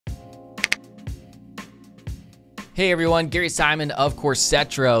Hey everyone, Gary Simon of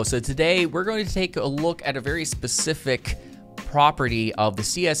Coursetro. So today we're going to take a look at a very specific property of the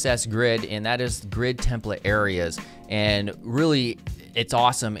CSS Grid, and that is grid template areas. And really, it's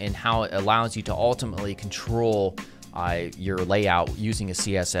awesome in how it allows you to ultimately control your layout using a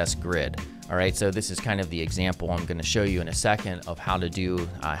CSS Grid. All right, so this is kind of the example I'm going to show you in a second of how to do.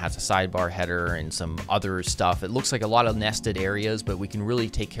 Has a sidebar header and some other stuff. It looks like a lot of nested areas, but we can really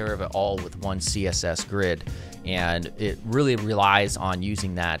take care of it all with one CSS Grid. And it really relies on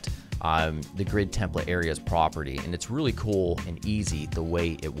using that the grid template areas property, and it's really cool and easy the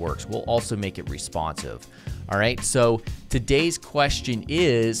way it works. We'll also make it responsive. All right, so today's question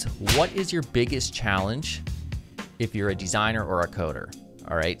is, what is your biggest challenge if you're a designer or a coder?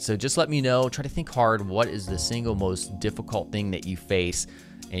 All right, so just let me know, try to think hard, what is the single most difficult thing that you face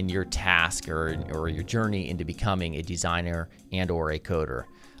in your task or your journey into becoming a designer and or a coder?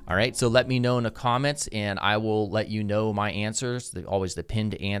 All right, so let me know in the comments and I will let you know my answers, always the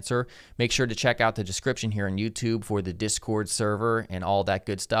pinned answer. Make sure to check out the description here on YouTube for the Discord server and all that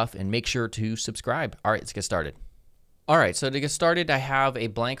good stuff, and make sure to subscribe. All right, let's get started. All right, so to get started, I have a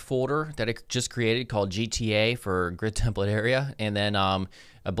blank folder that I just created called GTA for grid template area, and then a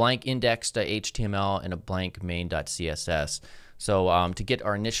blank index.html and a blank main.css. So to get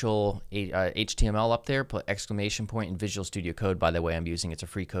our initial HTML up there, put exclamation point in Visual Studio Code. By the way, I'm using it's a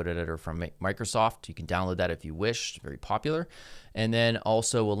free code editor from Microsoft. You can download that if you wish. It's very popular. And then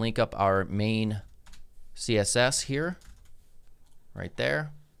also we'll link up our main CSS here, right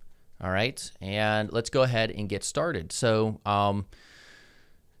there. All right, and let's go ahead and get started. So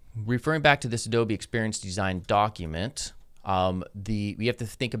referring back to this Adobe Experience Design document, we have to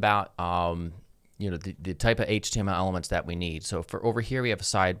think about the type of HTML elements that we need. So for over here, we have a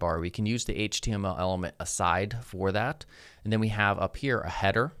sidebar. We can use the HTML element aside for that. And then we have up here a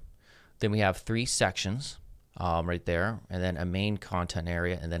header. Then we have 3 sections right there, and then a main content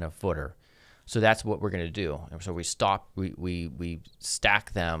area, and then a footer. So that's what we're going to do. And so we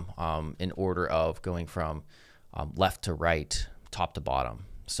stack them in order of going from left to right, top to bottom.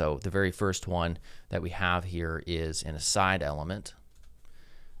 So the very first one that we have here is an aside element.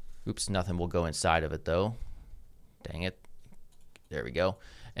 Oops, nothing will go inside of it though. Dang it. There we go.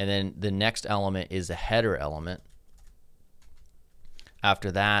 And then the next element is a header element.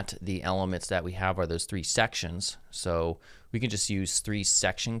 After that, the elements that we have are those 3 sections. So we can just use 3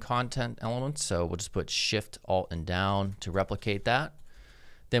 section content elements. So we'll just put Shift, Alt, and down to replicate that.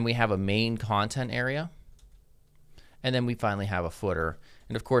 Then we have a main content area. And then we finally have a footer.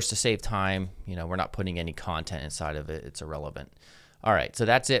 And of course, to save time, we're not putting any content inside of it. It's irrelevant. All right, so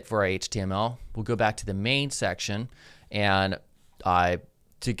that's it for our HTML. We'll go back to the main section, and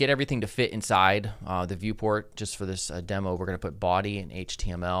to get everything to fit inside the viewport, just for this demo, we're going to put body and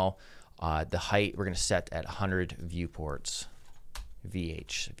HTML. The height we're going to set at 100 viewports,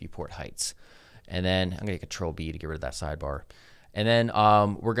 viewport heights. And then I'm going to Control B to get rid of that sidebar. And then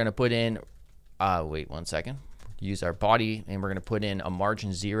we're going to put in, wait 1 second, use our body, and we're going to put in a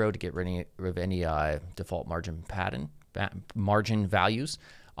margin 0 to get rid of any default margin values.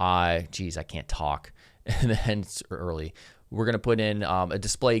 Geez, I can't talk. And then it's early. We're going to put in a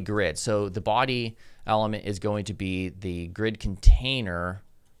display grid. So the body element is going to be the grid container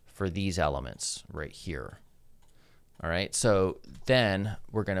for these elements right here. All right, so then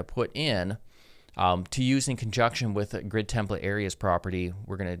we're going to put in, to use in conjunction with a grid template areas property,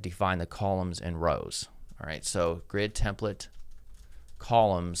 we're going to define the columns and rows. All right, so grid template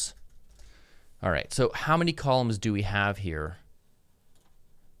columns. All right, so how many columns do we have here?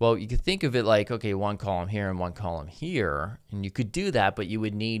 Well, you could think of it like, okay, 1 column here and 1 column here, and you could do that, but you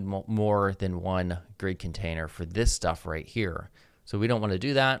would need more than 1 grid container for this stuff right here. So we don't want to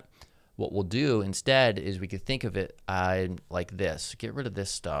do that. What we'll do instead is we could think of it like this. Get rid of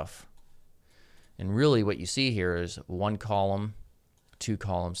this stuff. And really what you see here is 1 column, 2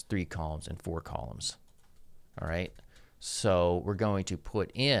 columns, 3 columns, and 4 columns. All right, so we're going to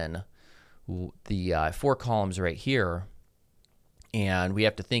put in the 4 columns right here, and we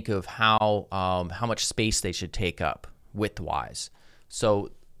have to think of how much space they should take up width-wise.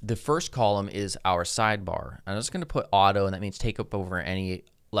 So the first column is our sidebar. I'm just going to put auto, and that means take up over any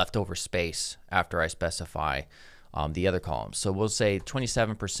leftover space after I specify the other columns. So we'll say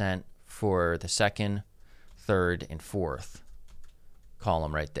 27% for the second, third, and fourth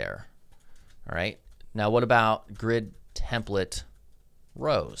column right there. All right. Now what about grid template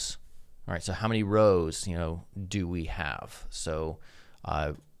rows? All right, so how many rows, do we have? So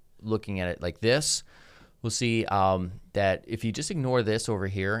looking at it like this, we'll see that if you just ignore this over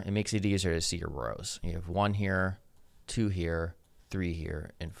here, it makes it easier to see your rows. You have 1 here, 2 here, 3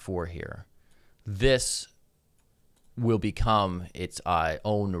 here, and 4 here. This will become its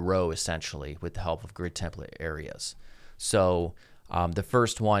own row essentially with the help of grid template areas. So the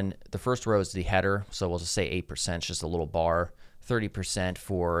first row is the header. So we'll just say 8%, just a little bar, 30%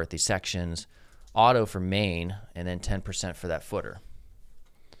 for the sections, auto for main, and then 10% for that footer.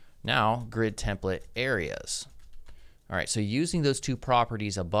 Now, grid template areas. All right, so using those two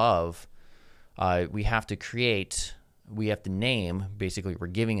properties above, we have to name, basically we're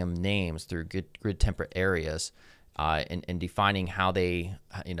giving them names through grid template areas and defining how they,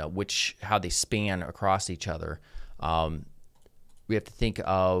 how they span across each other. We have to think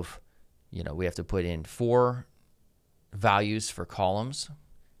of, we have to put in 4 values for columns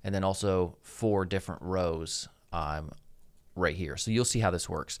and then also 4 different rows right here. So you'll see how this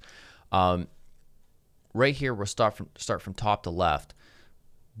works. Right here, we'll start from top to left.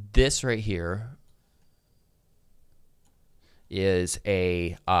 This right here is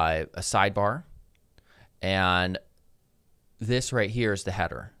a sidebar, and this right here is the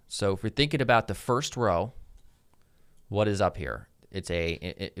header. So if we're thinking about the first row, what is up here?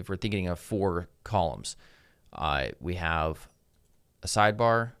 If we're thinking of 4 columns, we have a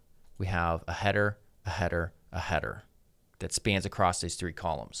sidebar, we have a header, a header, a header that spans across these 3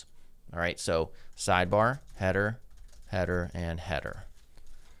 columns. All right, so sidebar, header, header, and header.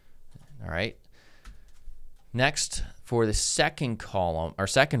 All right. Next, for the second column or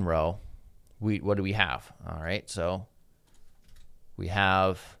second row, what do we have? All right, so we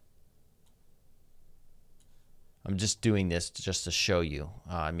have. I'm just doing this just to show you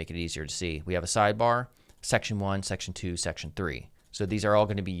and make it easier to see. We have a sidebar, section 1, section 2, section 3. So these are all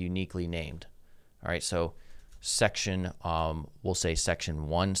going to be uniquely named. All right, so section, we'll say section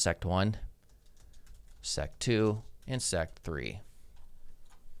 1, sect 1, sec 2, and sec 3.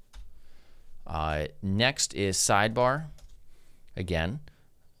 Next is sidebar again,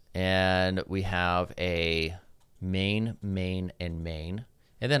 and we have a main, main, and main,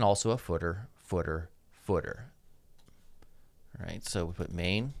 and then also a footer, footer, footer. All right, so we put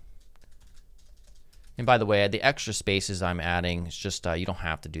main. And by the way, the extra spaces I'm adding, it's just, you don't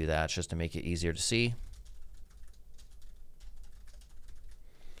have to do that. It's just to make it easier to see.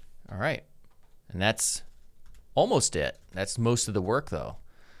 All right, and that's almost it. That's most of the work though.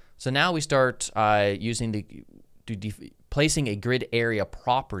 So now we start placing a grid area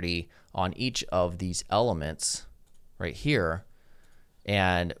property on each of these elements right here,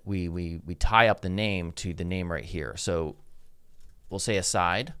 and we tie up the name to the name right here. So we'll say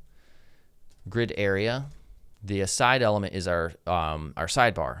aside, grid area. The aside element is our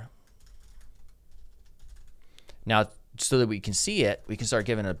sidebar. Now, so that we can see it, we can start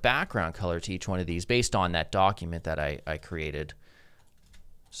giving a background color to each one of these based on that document that I created.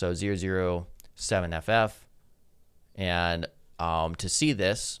 So 007FF, and to see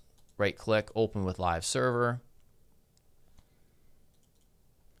this, right click, open with live server.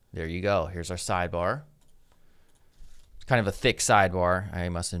 There you go. Here's our sidebar. It's kind of a thick sidebar, I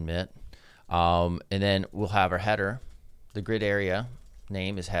must admit. And then we'll have our header. The grid area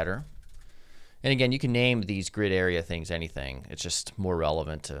name is header. And again, you can name these grid area things anything. It's just more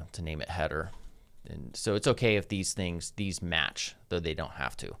relevant to name it header. And so it's okay if these match, though they don't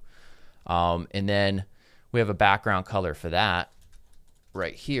have to. And then we have a background color for that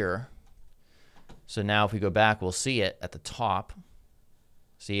right here. So now if we go back, we'll see it at the top.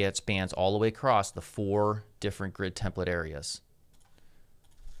 See, it spans all the way across the 4 different grid template areas.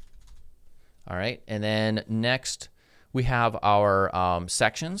 All right, and then next we have our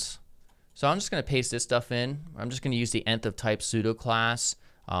sections. So I'm just going to paste this stuff in. I'm just going to use the nth of type pseudo class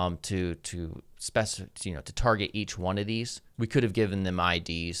to target each one of these. We could have given them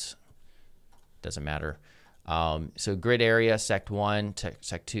IDs. Doesn't matter. So grid area, sect 1,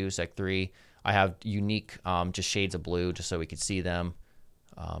 sect 2, sect 3. I have unique just shades of blue just so we could see them.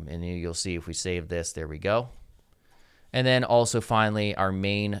 And you'll see if we save this, there we go. And then also finally our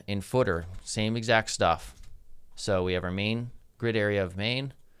main and footer, same exact stuff. So we have our main grid area of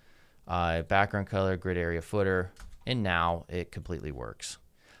main, background color, grid area footer, and now it completely works.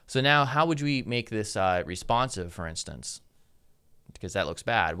 So now how would we make this responsive, for instance? Because that looks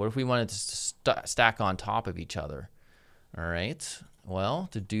bad. What if we wanted to stack on top of each other? All right, well,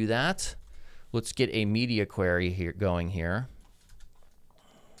 to do that, let's get a media query here going here.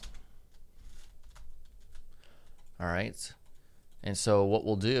 All right, and so what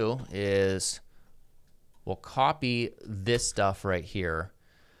we'll do is we'll copy this stuff right here,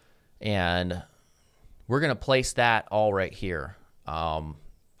 and we're gonna place that all right here,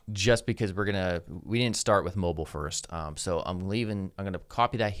 just because we didn't start with mobile first. So I'm gonna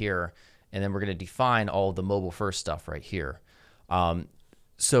copy that here, and then we're gonna define all the mobile first stuff right here.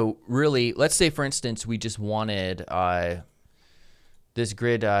 So really, let's say for instance, we just wanted this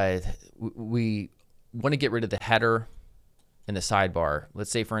grid, we want to get rid of the header and the sidebar.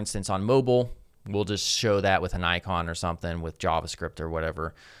 Let's say for instance on mobile, we'll just show that with an icon or something with JavaScript or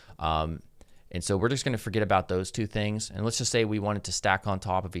whatever. And so we're just going to forget about those two things. And let's just say we wanted to stack on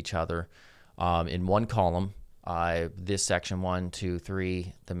top of each other in one column, this section 1, 2,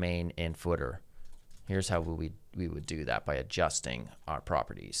 3, the main and footer. Here's how we would do that by adjusting our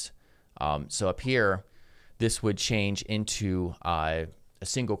properties. So up here, this would change into a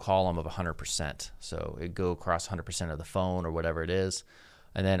single column of 100%. So it'd go across 100% of the phone or whatever it is.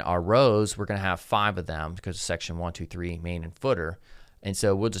 And then our rows, we're going to have 5 of them because of section 1, 2, 3, main and footer. And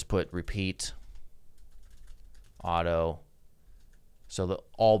so we'll just put repeat, auto, so they'll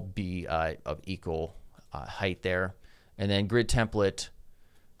all be of equal height there. And then grid template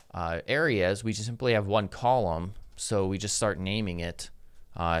areas, we just simply have one column, so we just start naming it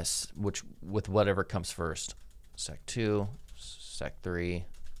with whatever comes first. Sec 2, sec 3,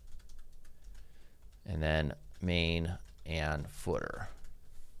 and then main and footer.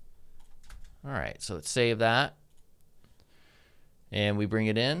 All right, so let's save that. And we bring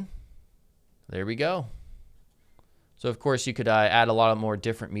it in. There we go. So of course you could add a lot of more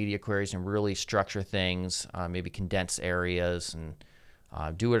different media queries and really structure things, maybe condense areas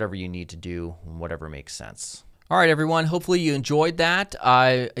and do whatever you need to do, whatever makes sense. All right, everyone, hopefully you enjoyed that.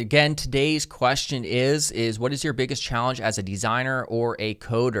 Again, today's question is what is your biggest challenge as a designer or a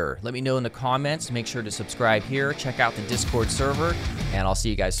coder? Let me know in the comments. Make sure to subscribe here, check out the Discord server, and I'll see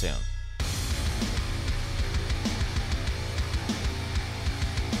you guys soon.